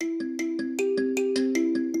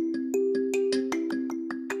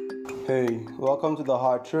Hey, welcome to the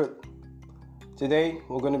Hard Truth. Today,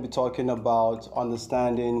 we're going to be talking about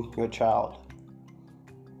understanding your child.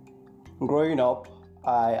 Growing up,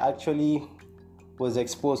 I actually was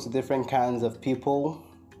exposed to different kinds of people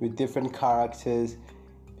with different characters,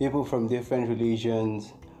 people from different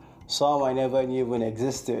religions. Some I never knew even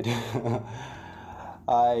existed.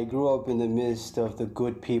 I grew up in the midst of the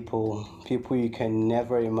good people you can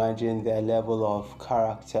never imagine their level of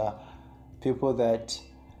character, people that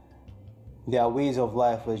their ways of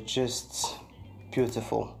life was just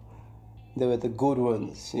beautiful. They were the good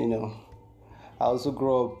ones, I also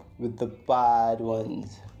grew up with the bad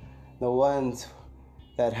ones, the ones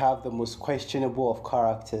that have the most questionable of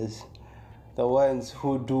characters, the ones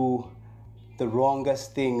who do the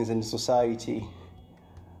wrongest things in society,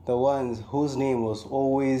 the ones whose name was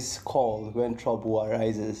always called when trouble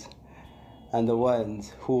arises, and the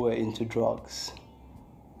ones who were into drugs.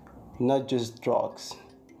 Not just drugs.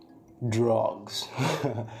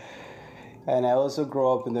 And I also grew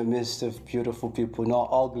up in the midst of beautiful people, not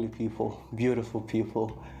ugly people, beautiful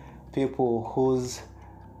people whose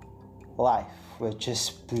life were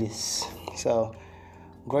just bliss. So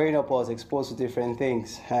growing up, I was exposed to different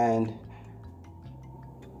things, and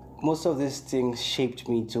most of these things shaped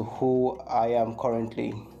me to who I am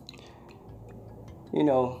currently.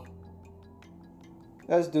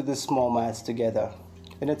 Let's do this small maths together.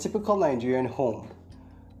 In a typical Nigerian home,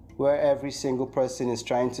 where every single person is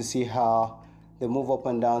trying to see how they move up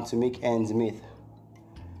and down to make ends meet,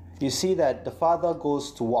 you see that the father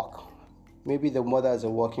goes to work. Maybe the mother is a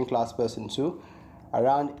working class person too.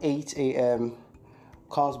 Around 8 a.m.,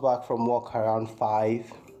 comes back from work around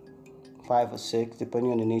 5 or 6,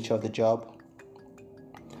 depending on the nature of the job.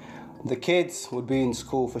 The kids would be in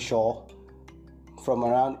school for sure from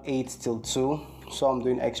around 8 till 2. Some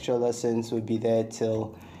doing extra lessons would be there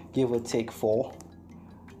till give or take 4.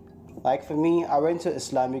 Like for me, I went to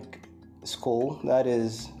Islamic school, that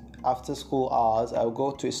is after school hours. I would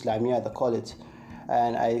go to Islamia, they call it,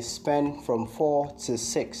 and I spend from 4 to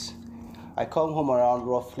 6. I come home around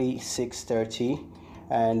roughly 6:30,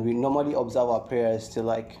 and we normally observe our prayers till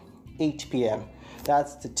like 8 p.m.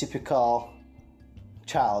 That's the typical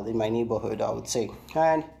child in my neighborhood, I would say.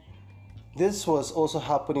 And this was also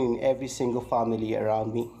happening in every single family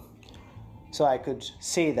around me. So I could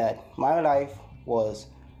say that my life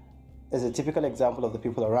is a typical example of the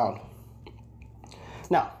people around.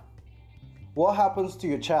 Now, what happens to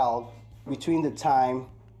your child between the time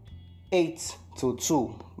 8 to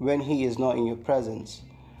 2 when he is not in your presence,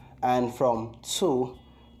 and from 2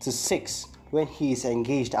 to 6 when he is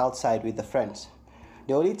engaged outside with the friends?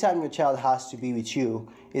 The only time your child has to be with you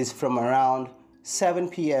is from around 7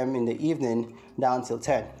 p.m. in the evening down till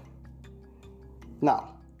 10.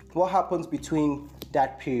 Now, what happens between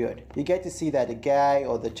that period? You get to see that the guy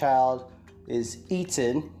or the child is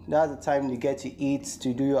eating. That's the time you get to eat,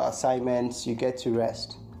 to do your assignments, you get to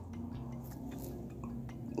rest.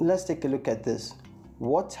 Let's take a look at this.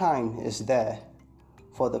 What time is there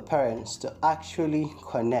for the parents to actually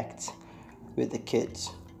connect with the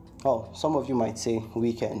kids? Oh, some of you might say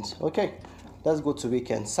weekends. Okay, let's go to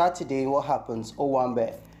weekends. Saturday, what happens?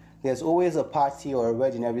 Owambe. There's always a party or a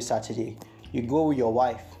wedding every Saturday. You go with your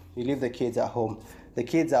wife, you leave the kids at home. The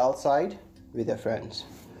kids are outside with their friends.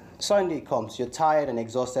 Sunday comes, you're tired and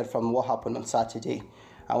exhausted from what happened on Saturday.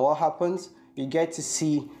 And what happens? You get to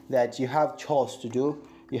see that you have chores to do,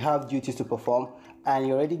 you have duties to perform, and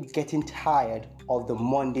you're already getting tired of the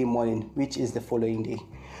Monday morning, which is the following day.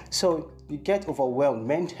 So you get overwhelmed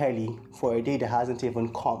mentally for a day that hasn't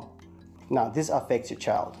even come. Now, this affects your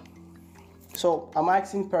child. So I'm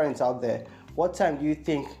asking parents out there, what time do you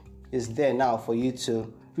think is there now for you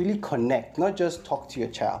to really connect, not just talk to your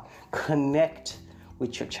child, connect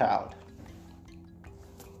with your child?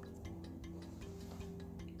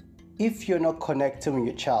 If you're not connecting with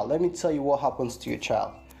your child, let me tell you what happens to your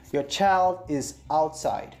child. Your child is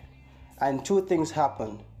outside, and two things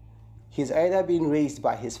happen. He's either being raised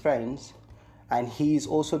by his friends, and he's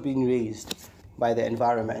also being raised by the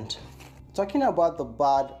environment. Talking about the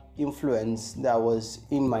bad influence that was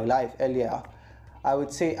in my life earlier, I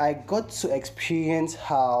would say I got to experience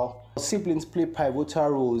how siblings play pivotal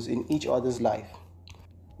roles in each other's life.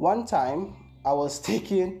 One time, I was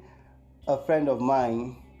taking a friend of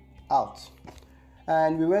mine out,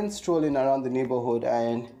 and we went strolling around the neighborhood,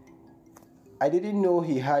 and I didn't know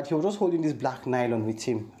he was just holding this black nylon with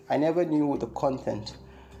him. I never knew the content.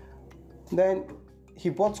 Then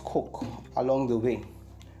he bought Coke along the way.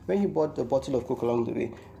 When he bought the bottle of Coke along the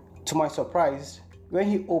way, to my surprise, when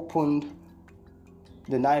he opened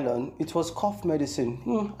the nylon, it was cough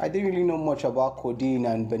medicine. I didn't really know much about codeine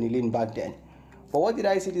and Benylin back then. But what did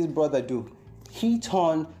I see this brother do? He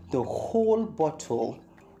turned the whole bottle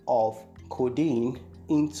of codeine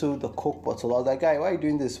into the Coke bottle. I was like, guy, why are you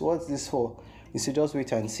doing this? What's this for? He said, just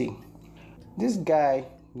wait and see. This guy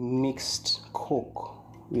mixed Coke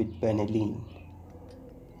with Benylin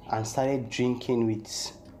and started drinking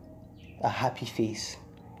with a happy face.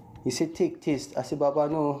 He said, take taste. I said, Baba,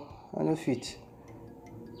 no, I don't fit.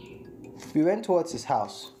 We went towards his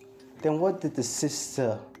house. Then what did the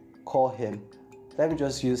sister call him? Let me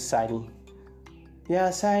just use Sani.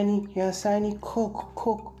 Yeah, Sani,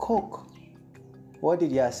 Coke. What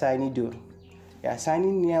did Yasani do?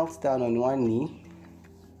 Yasani knelt down on one knee.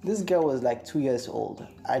 This girl was like 2 years old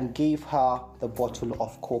and gave her the bottle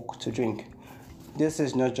of Coke to drink. This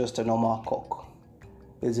is not just a normal Coke.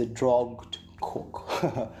 It's a drugged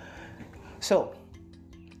Coke. So,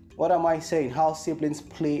 what am I saying? How siblings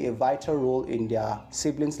play a vital role in their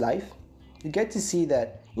siblings' life? You get to see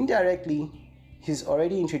that indirectly, he's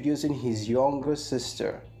already introducing his younger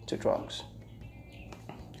sister to drugs.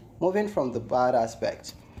 Moving from the bad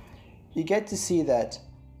aspect, you get to see that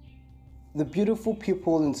the beautiful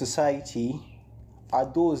people in society are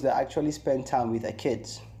those that actually spend time with their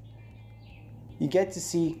kids. You get to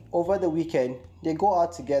see over the weekend, they go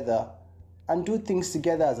out together and do things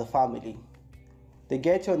together as a family. They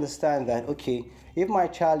get to understand that, okay, if my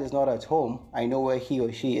child is not at home, I know where he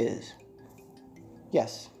or she is.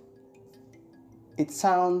 Yes, it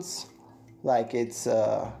sounds like it's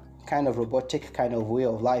a kind of robotic kind of way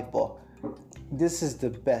of life, but this is the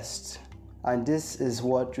best, and this is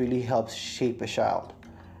what really helps shape a child.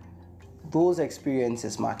 Those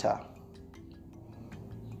experiences matter.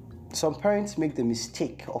 Some parents make the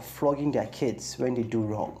mistake of flogging their kids when they do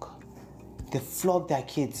wrong. They flog their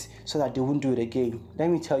kids so that they won't do it again. Let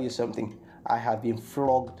me tell you something. I have been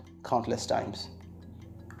flogged countless times.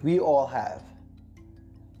 We all have.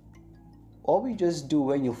 All we just do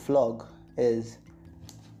when you flog is,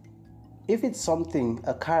 if it's something,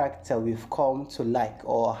 a character we've come to like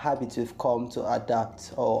or a habit we've come to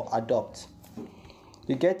adapt or adopt,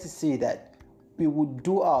 you get to see that we would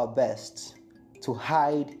do our best to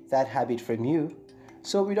hide that habit from you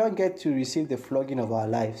so we don't get to receive the flogging of our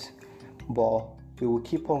lives. But we will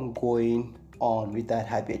keep on going on with that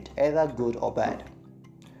habit, either good or bad.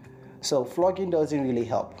 So flogging doesn't really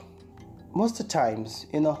help. Most of the times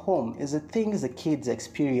in a home is the things the kids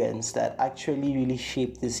experience that actually really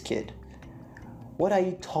shape this kid. What are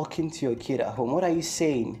you talking to your kid at home? What are you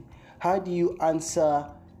saying? How do you answer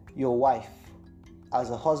your wife as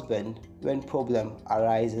a husband when problem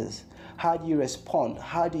arises? How do you respond?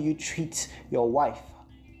 How do you treat your wife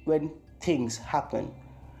when things happen?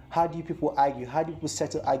 How do people argue? How do people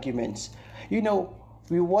settle arguments? You know,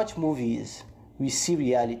 we watch movies, we see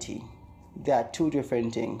reality. They are two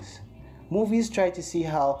different things. Movies try to see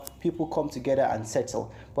how people come together and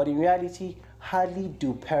settle, but in reality, hardly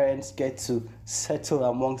do parents get to settle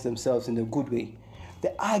amongst themselves in a good way.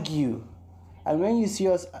 They argue. And when we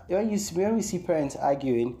see parents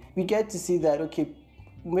arguing, we get to see that, okay,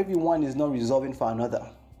 maybe one is not resolving for another.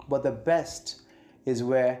 But the best is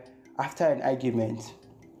where after an argument,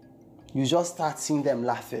 you just start seeing them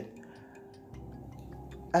laughing.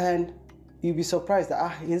 And you'll be surprised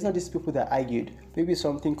that it's not these people that argued. Maybe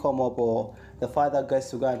something come up, or the father gets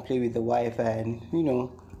to go and play with the wife and,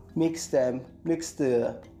 makes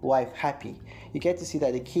the wife happy. You get to see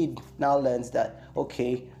that the kid now learns that,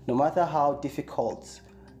 okay, no matter how difficult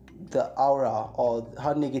the aura or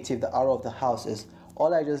how negative the aura of the house is,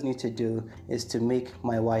 all I just need to do is to make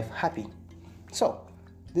my wife happy. So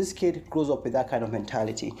this kid grows up with that kind of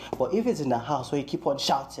mentality. But if it's in the house where you keep on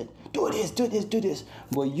shouting, do this,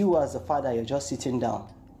 but you as a father, you're just sitting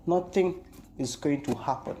down, nothing is going to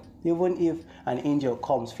happen. Even if an angel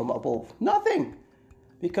comes from above, nothing.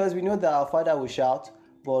 Because we know that our father will shout,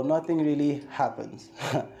 but nothing really happens.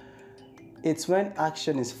 It's when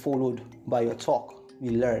action is followed by your talk,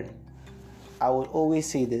 we learn. I would always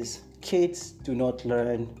say this, kids do not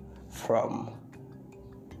learn from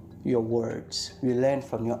your words. We learn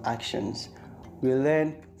from your actions. We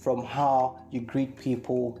learn from how you greet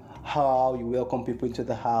people, how you welcome people into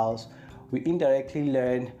the house. We indirectly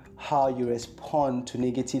learn how you respond to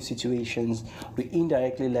negative situations. We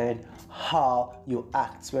indirectly learn how you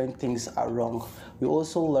act when things are wrong. We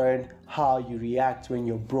also learn how you react when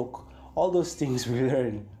you're broke. All those things we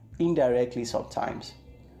learn indirectly sometimes.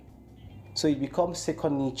 So it becomes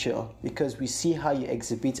second nature because we see how you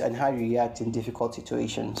exhibit and how you react in difficult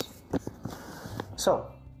situations.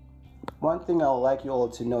 So, one thing I would like you all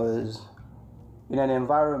to know is, in an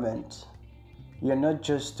environment, you're not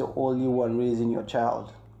just the only one raising your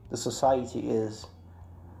child. The society is.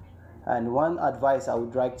 And one advice I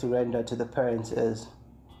would like to render to the parents is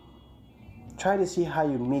try to see how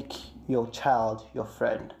you make your child your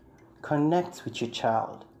friend. Connect with your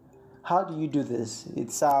child. How do you do this?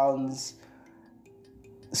 It sounds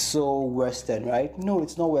so Western, right? No,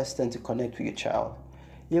 it's not Western to connect with your child.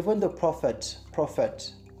 Even the Prophet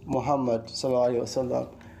Muhammad sallallahu alaihi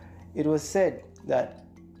wasallam, it was said that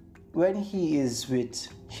when he is with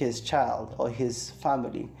his child or his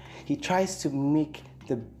family, he tries to make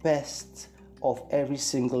the best of every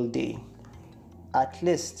single day. At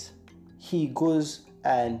least he goes,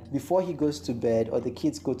 and before he goes to bed or the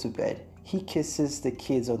kids go to bed, he kisses the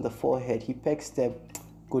kids on the forehead. He pecks them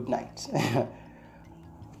good night.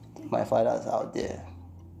 My father's out there.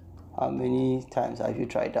 How many times have you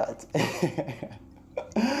tried that?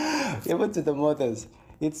 Even to the mothers.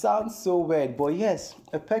 It sounds so weird, but yes,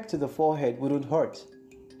 a peck to the forehead wouldn't hurt.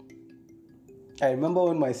 I remember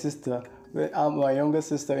when my younger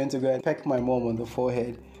sister went to go and peck my mom on the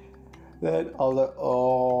forehead. Then I was like,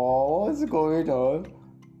 oh, what's going on?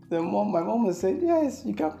 My mom was saying, yes,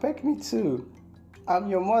 you can peck me too. I'm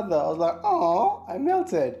your mother. I was like, oh, I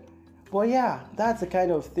melted. But yeah, that's the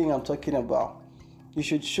kind of thing I'm talking about. You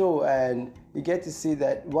should show, and you get to see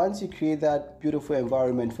that once you create that beautiful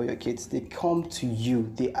environment for your kids, they come to you,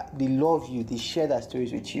 they love you, they share their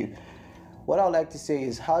stories with you. What I would like to say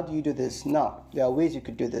is, how do you do this? Now, there are ways you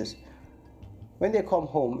could do this. When they come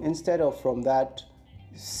home, instead of from that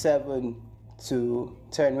 7 to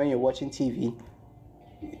 10 when you're watching TV,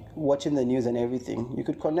 watching the news and everything, you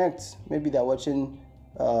could connect. Maybe they're watching,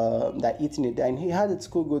 they're eating it, and hey, how did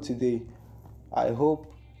school go today? I hope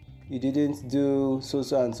you didn't do so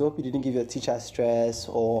and so. Hope you didn't give your teacher stress,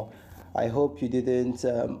 or I hope you didn't.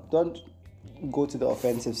 Don't go to the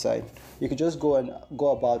offensive side. You could just go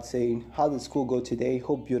about saying, how did school go today?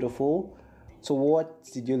 Hope beautiful. So what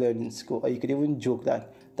did you learn in school? Or you could even joke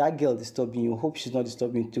that girl disturbing you. Hope she's not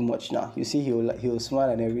disturbing you too much now. You see, he'll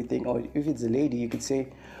smile and everything. Or if it's a lady, you could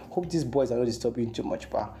say, hope these boys are not disturbing you too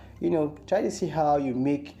much, but try to see how you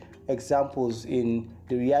make examples in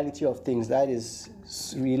the reality of things, that is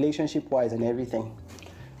relationship wise and everything.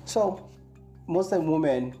 So most of the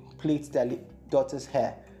women plait their daughter's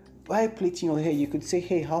hair. Why plaiting your hair? You could say,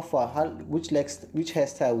 hey, how far? Which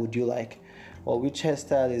hairstyle would you like? Or which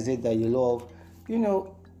hairstyle is it that you love?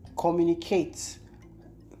 Communicate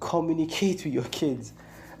with your kids.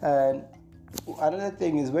 And another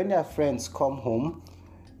thing is, when their friends come home,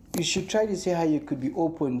 you should try to see how you could be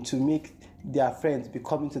open to make their friends be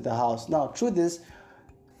coming to the house. Now, through this,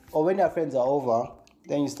 or when their friends are over,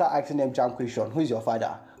 then you start asking them jam question. Who's your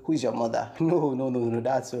father? Who's your mother? No,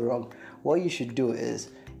 that's so wrong. What you should do is,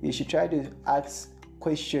 you should try to ask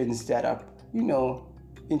questions that are,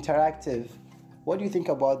 interactive. What do you think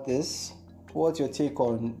about this? What's your take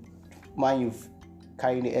on mine? You've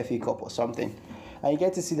carrying the FA Cup or something, and you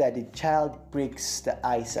get to see that the child breaks the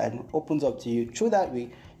ice and opens up to you. Through that way,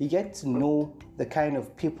 you get to know the kind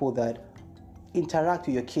of people that interact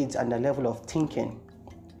with your kids and the level of thinking.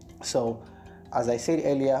 So, as I said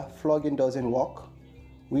earlier, flogging doesn't work.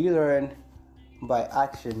 We learn by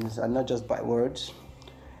actions and not just by words.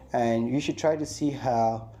 And you should try to see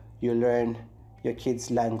how you learn your kid's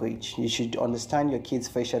language. You should understand your kid's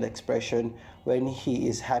facial expression when he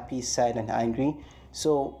is happy, sad, and angry.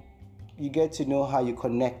 So you get to know how you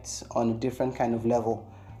connect on a different kind of level,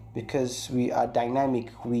 because we are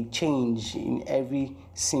dynamic. We change in every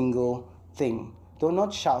single thing. Do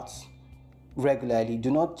not shout regularly. Do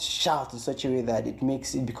not shout in such a way that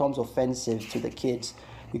it becomes offensive to the kids,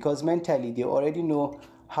 because mentally they already know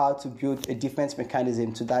how to build a defense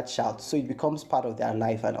mechanism to that shout, so it becomes part of their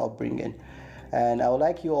life and upbringing. And I would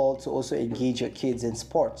like you all to also engage your kids in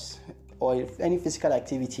sports or any physical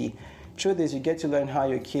activity. Through this, you get to learn how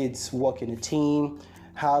your kids work in a team,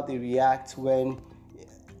 how they react when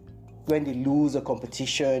they lose a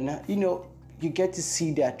competition. You get to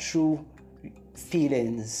see their true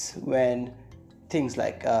feelings when things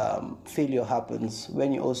like failure happens,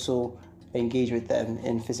 when you also engage with them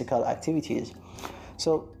in physical activities.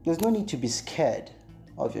 So there's no need to be scared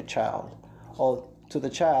of your child, or to the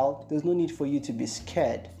child, there's no need for you to be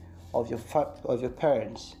scared of your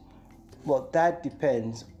parents. But that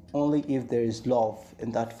depends only if there is love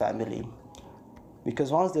in that family.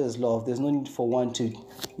 Because once there's love, there's no need for one to,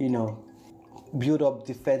 build up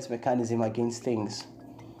defense mechanism against things.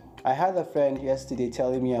 I had a friend yesterday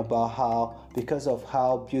telling me about how, because of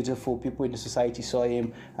how beautiful people in the society saw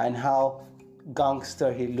him and how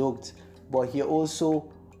gangster he looked, but he also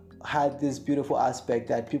had this beautiful aspect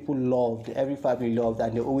that people loved, every family loved,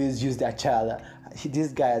 and they always used their child,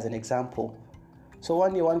 this guy, as an example. So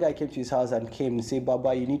one day, one guy came to his house and said,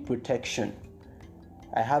 Baba, you need protection.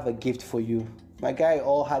 I have a gift for you. My guy,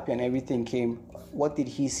 all happy and everything, came. What did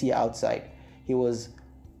he see outside? He was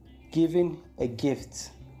given a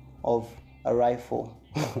gift of a rifle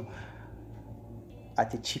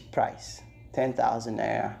at a cheap price, 10,000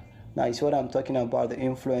 naira. Now, you see what I'm talking about, the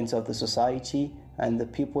influence of the society and the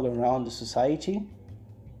people around the society.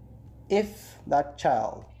 If that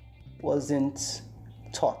child wasn't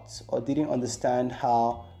taught or didn't understand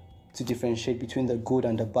how to differentiate between the good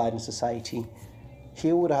and the bad in society,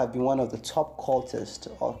 he would have been one of the top cultists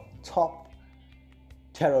or top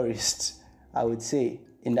terrorists, I would say,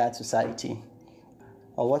 in that society.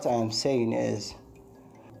 Or what I am saying is,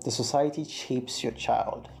 the society shapes your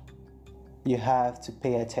child. You have to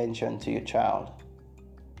pay attention to your child.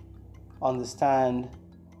 Understand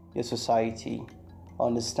your society.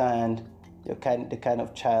 Understand the kind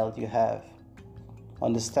of child you have.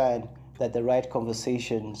 Understand that the right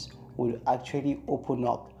conversations will actually open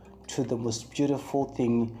up to the most beautiful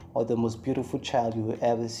thing or the most beautiful child you will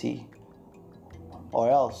ever see. Or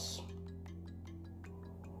else,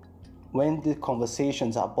 when the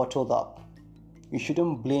conversations are bottled up, you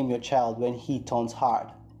shouldn't blame your child when he turns hard.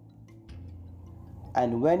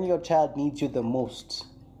 And when your child needs you the most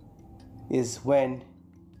is when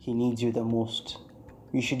he needs you the most.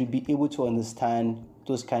 You should be able to understand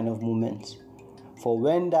those kind of moments. For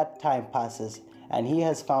when that time passes and he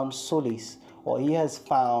has found solace or he has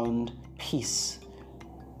found peace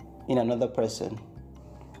in another person,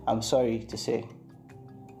 I'm sorry to say,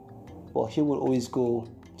 but he will always go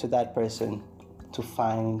to that person to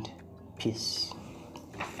find peace.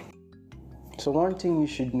 So one thing you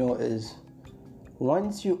should know is,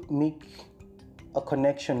 once you make a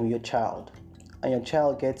connection with your child and your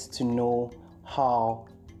child gets to know how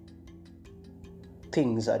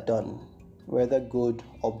things are done, whether good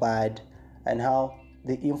or bad, and how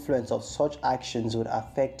the influence of such actions would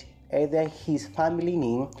affect either his family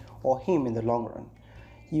name or him in the long run,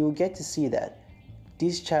 you will get to see that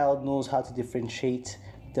this child knows how to differentiate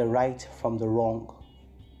the right from the wrong.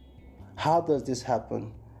 How does this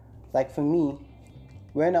happen? Like for me,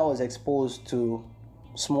 when I was exposed to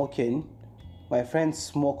smoking, my friends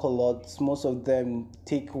smoke a lot. Most of them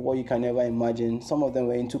take what you can never imagine. Some of them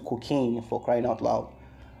were into cocaine, for crying out loud.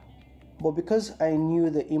 But because I knew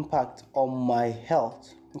the impact on my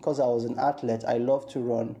health, because I was an athlete, I love to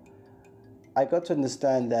run, I got to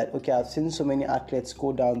understand that, okay, I've seen so many athletes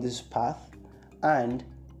go down this path, and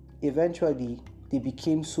eventually they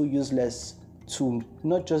became so useless to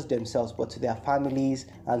not just themselves, but to their families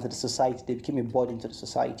and to the society. They became a burden to the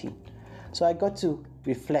society. So I got to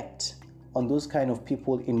reflect on those kind of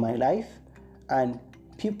people in my life and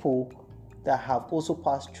people that have also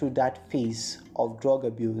passed through that phase of drug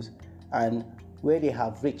abuse and where they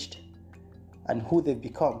have reached and who they've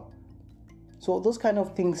become. So those kind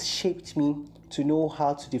of things shaped me to know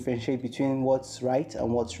how to differentiate between what's right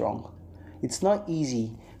and what's wrong. It's not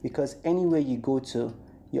easy because anywhere you go to,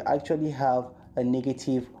 you actually have a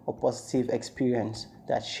negative or positive experience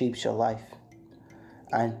that shapes your life.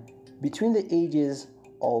 And between the ages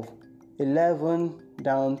of 11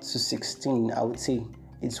 down to 16, I would say,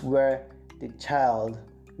 it's where the child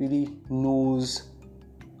really knows,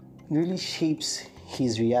 really shapes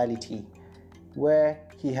his reality, where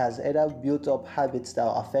he has either built up habits that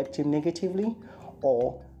affect him negatively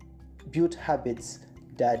or built habits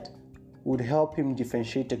that would help him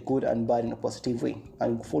differentiate the good and bad in a positive way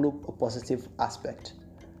and follow a positive aspect.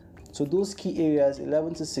 So those key areas,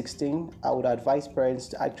 11 to 16, I would advise parents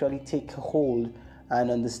to actually take hold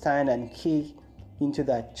and understand and key into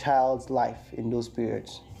that child's life in those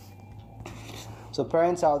periods. So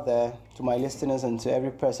parents out there, to my listeners and to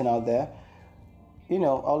every person out there, I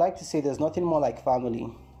would like to say there's nothing more like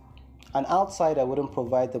family. An outsider wouldn't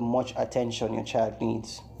provide the much attention your child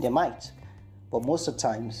needs. They might, but most of the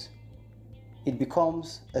times, it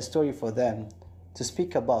becomes a story for them to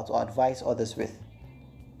speak about or advise others with.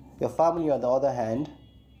 Your family, on the other hand,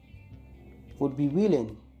 would be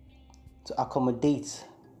willing to accommodate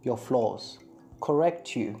your flaws,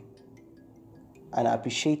 correct you, and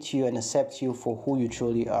appreciate you and accept you for who you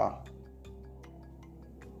truly are,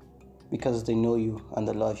 because they know you and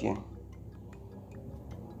they love you.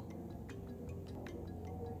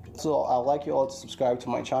 So I'd like you all to subscribe to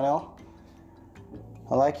my channel.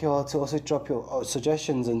 I'd like you all to also drop your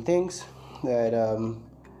suggestions and things that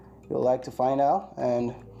you'd like to find out.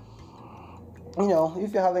 And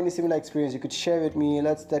if you have any similar experience, you could share with me.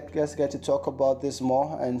 Let's get to talk about this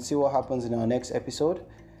more and see what happens in our next episode.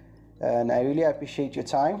 And I really appreciate your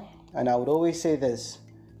time. And I would always say this: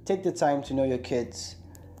 take the time to know your kids.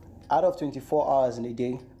 Out of 24 hours in a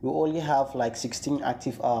day, we only have like 16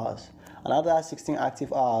 active hours. And out of that 16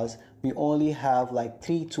 active hours, You only have like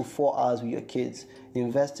 3 to 4 hours with your kids.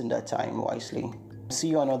 Invest in that time wisely. See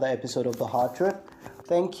you on another episode of The Hard Truth.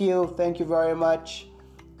 Thank you very much.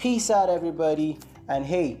 Peace out, everybody. And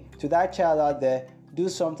hey, to that child out there, do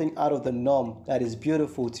something out of the norm that is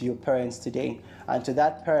beautiful to your parents today. And to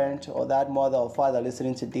that parent or that mother or father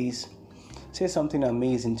listening to this, say something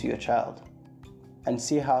amazing to your child and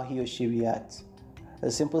see how he or she reacts. A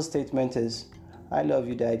simple statement is, I love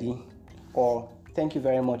you, daddy, or thank you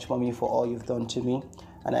very much, mommy, for all you've done to me,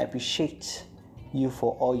 and I appreciate you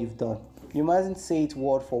for all you've done. You mustn't say it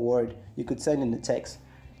word for word. You could send in the text.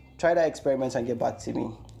 Try that experiment and get back to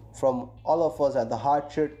me. From all of us at The Hard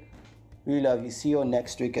Truth, we love you. See you on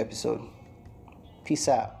next week episode. Peace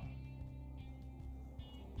out.